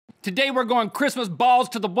Today we're going Christmas balls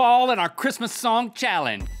to the wall in our Christmas song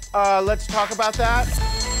challenge. Let's talk about that.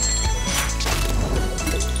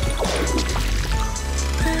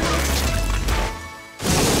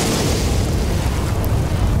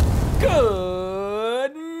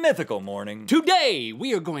 Good mythical morning. Today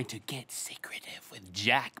we are going to get secretive with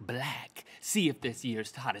Jack Black. See if this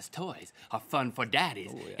year's hottest toys are fun for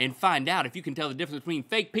daddies, and find out if you can tell the difference between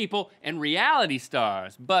fake people and reality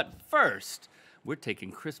stars. But first, we're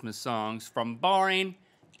taking Christmas songs from boring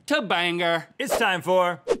to banger. It's time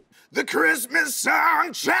for The Christmas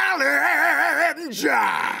Song Challenge!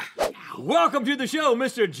 welcome to the show,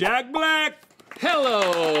 Mr. Jack Black.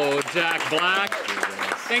 Hello, Jack Black.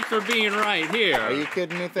 Thanks for being right here. Are you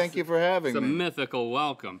kidding me? Thank you for having It's a me. mythical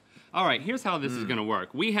welcome. All right, here's how this is gonna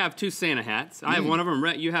work. We have two Santa hats. I have one of them,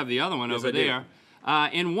 Rhett, you have the other one over I do. there.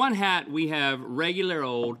 In one hat, we have regular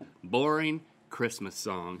old, boring Christmas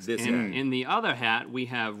songs. And in the other hat, we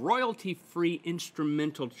have royalty-free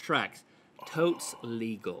instrumental tracks, totes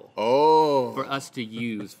legal, for us to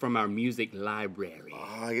use from our music library.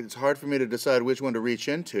 It's hard for me to decide which one to reach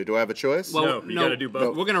into. Do I have a choice? Well, No, you gotta do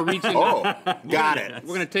both. We're gonna reach into Got it.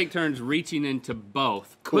 We're gonna take turns reaching into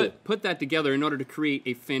both. Cool. Put that together in order to create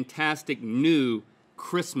a fantastic new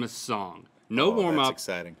Christmas song. No warm That's up,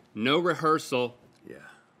 exciting. no rehearsal, Yeah.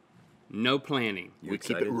 no planning. We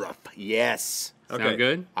keep excited? it rough. Yes. Okay. Sound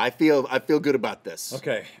good? I feel good about this.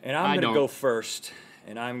 Okay, and I I'm gonna don't. go first,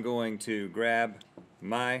 and I'm going to grab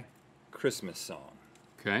my Christmas song.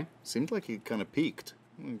 Okay. Seemed like he kind of peaked.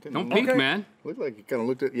 Don't peek, Okay. man. Looked like he kind of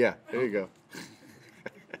looked at. Yeah, there you go.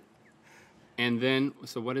 And then,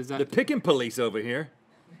 so what is that? The picking police over here.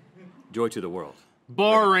 Joy to the world.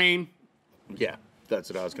 Boring. Yeah,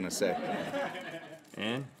 that's what I was gonna say.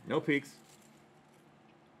 And no peaks.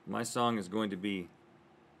 My song is going to be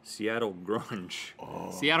Seattle Grunge.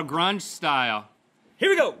 Seattle grunge style. Here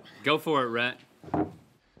we go. Go for it, Rhett.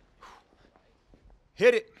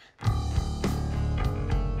 Hit it.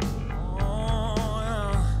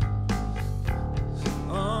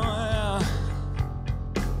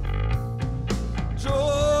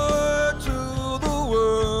 Joy to the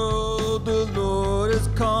world, the Lord has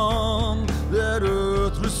come. Let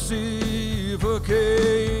earth receive her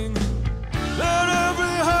King. Let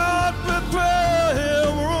every heart prepare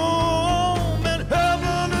him room, and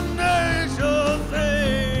heaven and nature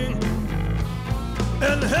sing.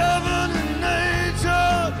 And heaven and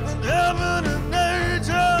nature, and heaven and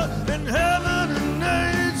nature, and heaven and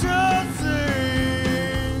nature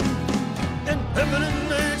sing. And heaven and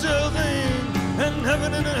nature sing, and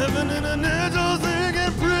heaven and nature sing,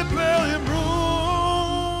 and prepare him room.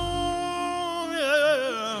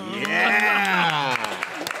 Yeah.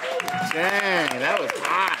 Dang, that was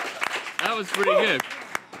hot. That was pretty good.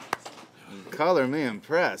 Color me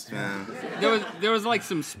impressed, man. There was like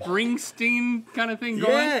some Springsteen kind of thing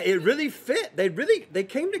going. Yeah, it really fit. They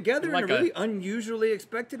came together Like in a really unusually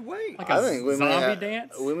expected way. Like I a think we may zombie have,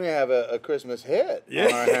 dance. We may have a Christmas hit on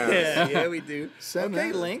our hands. Yeah, we do. Send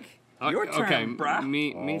Okay, that. Link. Your turn, okay, brah.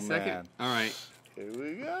 me Oh, second. man. All right. Here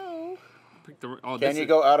we go. Pick the, oh, Can you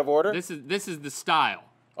go out of order? This is the style.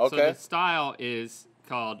 So Okay. the style is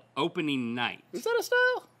called Opening Night. Is that a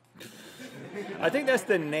style? I think that's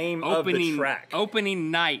the name of the track. Opening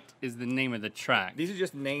Night is the name of the track. These are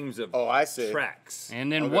just names of I see. tracks.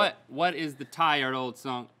 And then Okay. what is the tired old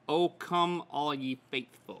song? Oh come all ye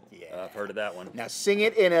faithful. Yeah. I've heard of that one. Now sing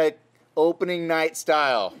it in a opening night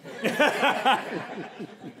style.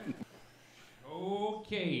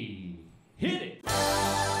 Okay. Hit it.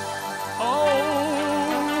 Oh,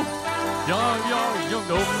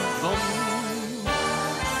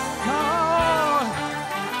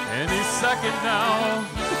 yeah, any second now,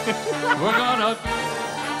 we're gonna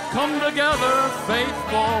come together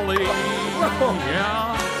faithfully.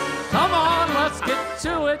 Yeah, come on, let's get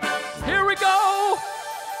to it. Here we go.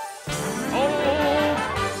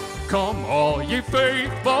 Oh, come all ye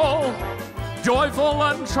faithful, joyful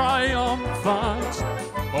and triumphant.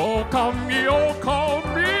 Oh, come ye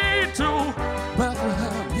to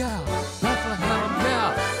Bethlehem, yeah, Bethlehem,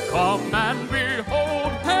 yeah. Come and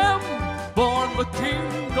behold him, born the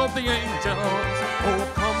King of the angels.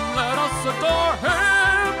 Oh, come, let us adore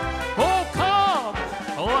him. Oh, come,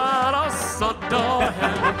 let us adore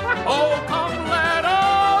him. Oh, come, let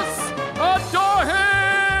us adore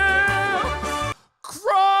him.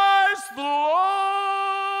 Christ the Lord.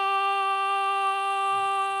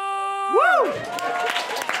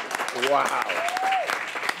 Wow.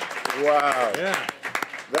 Wow. Yeah.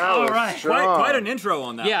 That was strong. Quite an intro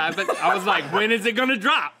on that. Yeah, but I was like, when is it gonna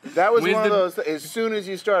drop? That was When's one of those. As soon as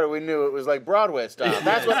you started, we knew it was like Broadway style.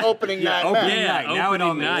 That's what opening night meant. Opening night. Now it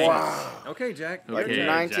all makes sense. Wow. Okay, Jack. Like Okay,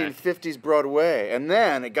 1950s Broadway, and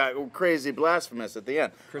then it got crazy blasphemous at the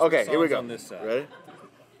end. Christmas okay, here we songs go. on this side. Ready?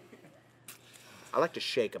 I like to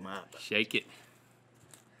shake them up. Shake it.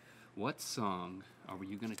 What song are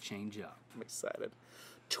you gonna change up? I'm excited.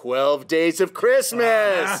 12 Days of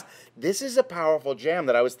Christmas. This is a powerful jam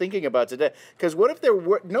that I was thinking about today. Because what if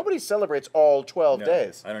nobody celebrates all 12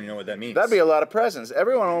 days? I don't even know what that means. That'd be a lot of presents.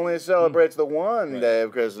 Everyone only celebrates the one day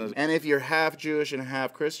of Christmas. And if you're half Jewish and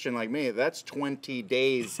half Christian like me, that's 20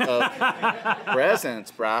 days of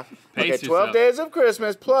presents, brah. Okay, 12 days of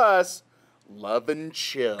Christmas plus love and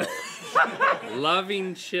chill.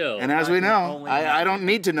 Loving chill. And as we know, I don't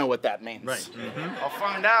need to know what that means. Right. I'll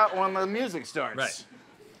find out when the music starts. Right.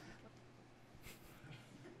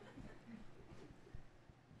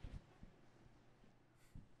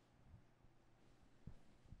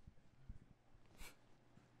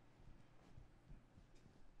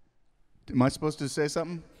 Am I supposed to say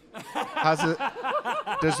something? How's it?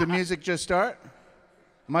 Does the music just start?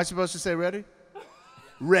 Am I supposed to say ready?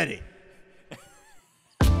 Ready.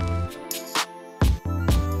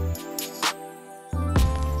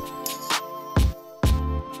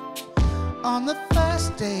 On the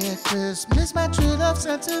first day of Christmas, my true love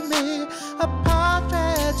sent to me a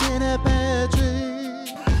partridge in a pear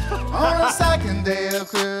tree. On the second day of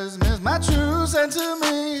Christmas, my true sent to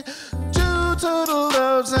me two turtle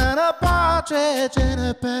doves and a partridge in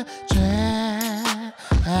a pear tree.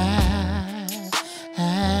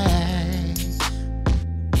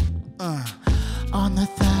 On the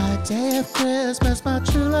third day of Christmas, my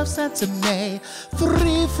true love sent to me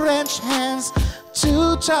 3 French hens,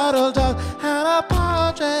 2 turtle doves, and a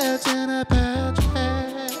partridge in a pear tree.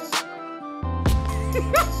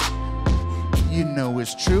 You know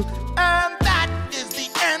it's true. And that is the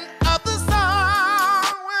end of the song.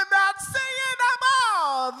 We're not singing no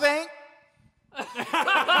more. Thank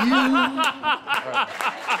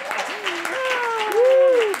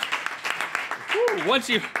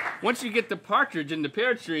you. Once you get the partridge in the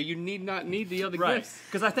pear tree, you need not need the other Right. gifts.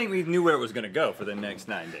 Because I think we knew where it was going to go for the next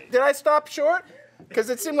 9 days. Did I stop short?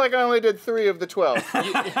 Because it seemed like I only did 3 of the 12.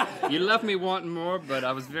 You left me wanting more, but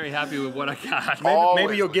I was very happy with what I got.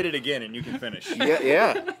 Maybe you'll get it again and you can finish.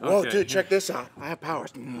 Yeah. Whoa, Okay. dude, check this out. I have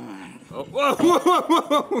powers. Oh,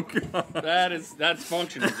 whoa, God. That's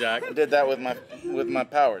functional, Jack. I did that with my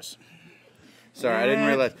powers. Sorry, I didn't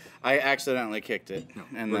realize. I accidentally kicked it.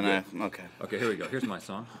 And then okay. Okay, here we go. Here's my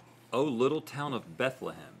song. Oh, Little Town of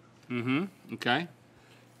Bethlehem. Mm-hmm. Okay.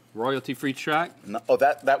 Royalty-free track. No, oh,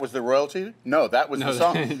 that was the royalty? No, that was the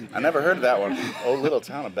song. I never heard of that one. Oh, Little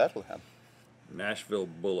Town of Bethlehem. Nashville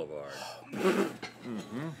Boulevard.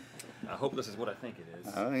 I hope this is what I think it is.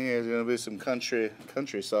 I think there's going to be some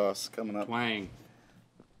country sauce coming up. Twang.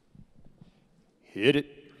 Hit it.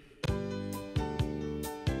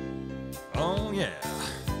 Oh, yeah.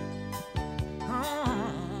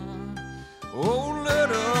 Oh,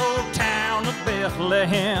 little town of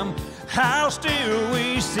Bethlehem, how still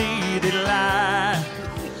we see thee lie.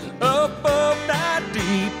 Above thy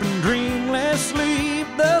deep and dreamless sleep,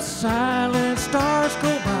 the silent stars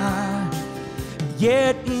go by.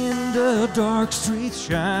 Yet in the dark streets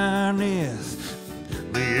shineth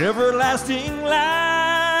the everlasting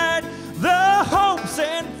light. The hopes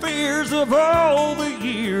and fears of all the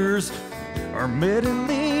years are met in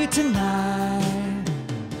thee tonight.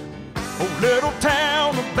 Oh, little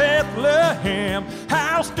town of Bethlehem,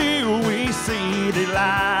 how still we see thee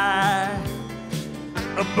lie.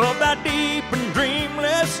 Above thy deep and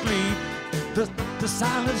dreamless sleep, the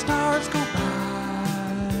silent stars go by.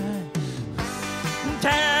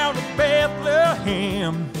 Town of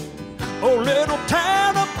Bethlehem, oh, little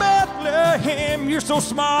town of Bethlehem, you're so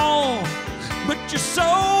small, but you're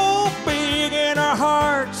so big in our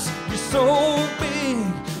hearts. You're so big,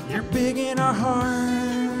 you're big in our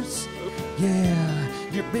hearts.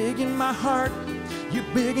 Yeah, you're big in my heart, you're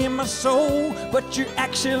big in my soul, but you're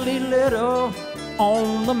actually little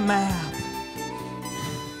on the map.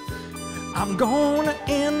 I'm gonna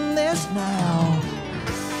end this now.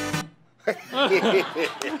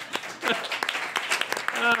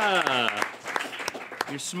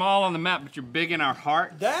 You're small on the map, but you're big in our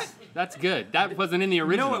heart. That's good. That wasn't in the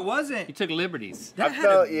original. No, it wasn't. You took liberties. That had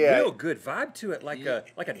a real good vibe to it, like a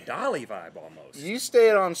Dolly vibe almost. You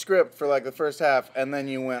stayed on script for like the first half, and then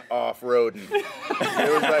you went off-roading.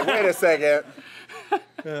 It was like, wait a second.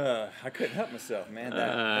 I couldn't help myself, man.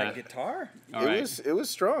 That guitar. It was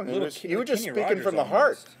strong. You were just Kenny speaking Rogers from the almost.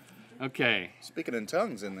 heart. Okay. Speaking in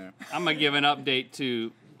tongues in there. I'm going to give an update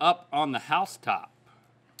to Up on the Housetop.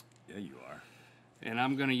 Yeah, you are. And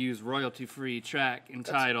I'm going to use royalty-free track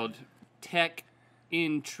entitled Tech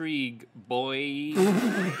Intrigue, Boy.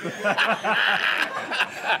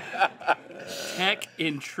 Tech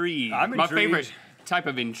Intrigue. I'm My intrigued. favorite type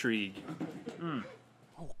of intrigue.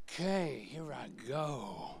 Okay, here I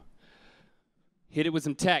go. Hit it with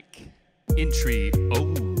some tech intrigue.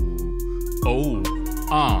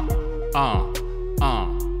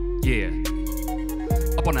 Yeah.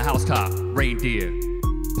 Up on the housetop, reindeer.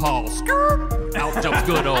 Paul, out jumps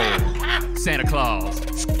good old Santa Claus.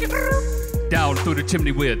 Down through the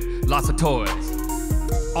chimney with lots of toys.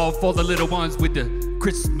 All for the little ones with the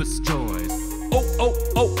Christmas joys. Oh,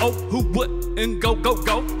 who wouldn't go?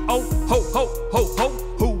 Oh, ho,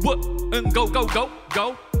 who wouldn't go? Go.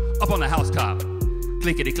 Up on the housetop,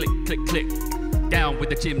 clickety click, click, click. Down with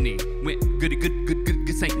the chimney, went goody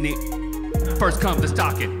good Saint Nick. First comes the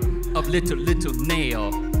stocking of little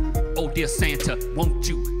nail. Oh dear Santa, won't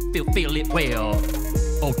you feel it well?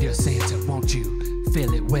 Oh dear Santa, won't you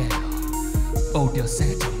feel it well? Oh dear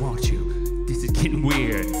Santa, won't you? This is getting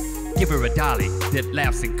weird. Give her a dolly that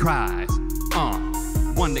laughs and cries.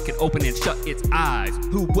 One that can open and shut its eyes.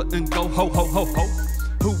 Who wouldn't go ho?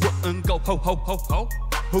 Who wouldn't go ho?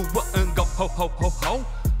 Who wouldn't go ho?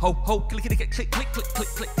 Ho, clickety click, click, click, click, click,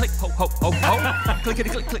 click, click, ho, clickety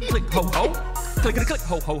click, click, click, ho, clickety click,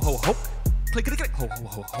 ho, clickety click,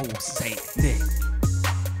 ho, Saint Nick.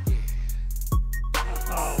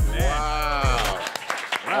 Oh, man. Wow.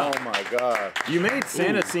 Oh my God. You made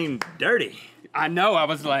Santa seem dirty. I know, I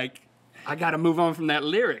was like, I gotta move on from that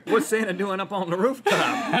lyric. What's Santa doing up on the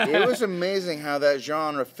rooftop? It was amazing how that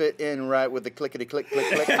genre fit in right with the clickety click click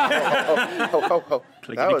click. Ho.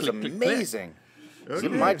 That was amazing. Is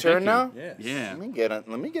it my turn now? Yes. Yeah.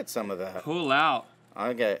 Let me get some of that. Pull out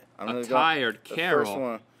Okay, I'm a gonna tired go. carol. The first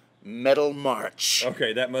one, Metal March.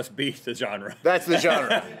 Okay, that must be the genre. That's the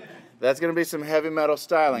genre. That's gonna be some heavy metal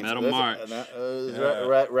styling. Metal so March.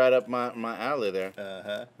 Right up my alley there.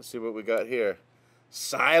 Let's see what we got here.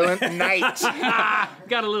 Silent Night.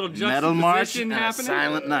 Got a little Metal March. juxtaposition happening.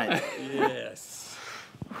 Silent Night. Yes.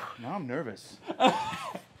 Now I'm nervous.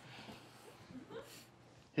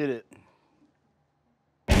 Hit it.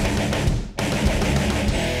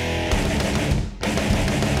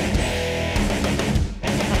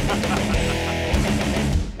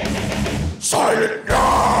 Silent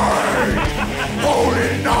night,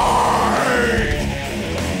 holy night,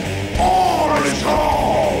 all is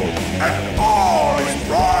calm and all is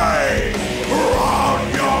bright.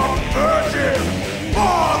 Around young virgin,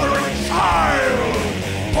 mother and child,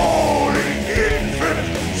 holy infant,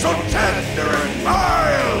 so tender and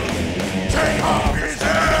mild. Take off his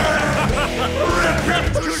head, rip him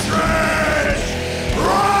to shreds.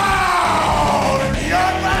 Round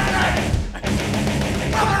young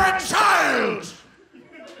virgin, mother and child.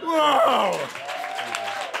 Whoa!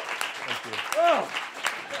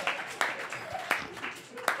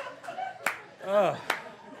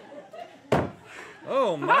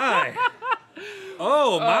 Oh my!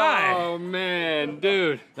 Oh my! Oh man,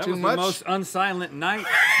 dude. That Too was much? the most unsilent night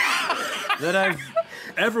that I've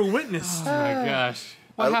ever witnessed. Oh my gosh.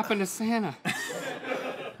 What happened to Santa?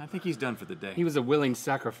 I think he's done for the day. He was a willing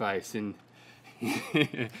sacrifice in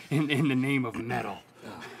the name of metal.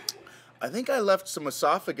 I think I left some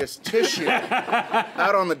esophagus tissue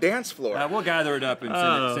out on the dance floor. We'll gather it up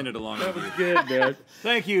and send it along. That was Good, man.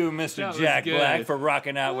 Thank you, Mr. That was Jack good. Black, for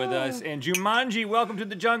rocking out with us. And Jumanji, Welcome to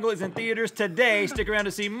the Jungle is in theaters today. Stick around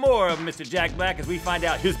to see more of Mr. Jack Black as we find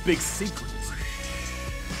out his big secrets.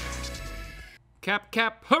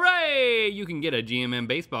 Cap, hooray! You can get a GMM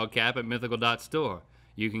baseball cap at mythical.store.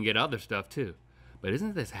 You can get other stuff too. But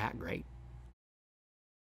isn't this hat great?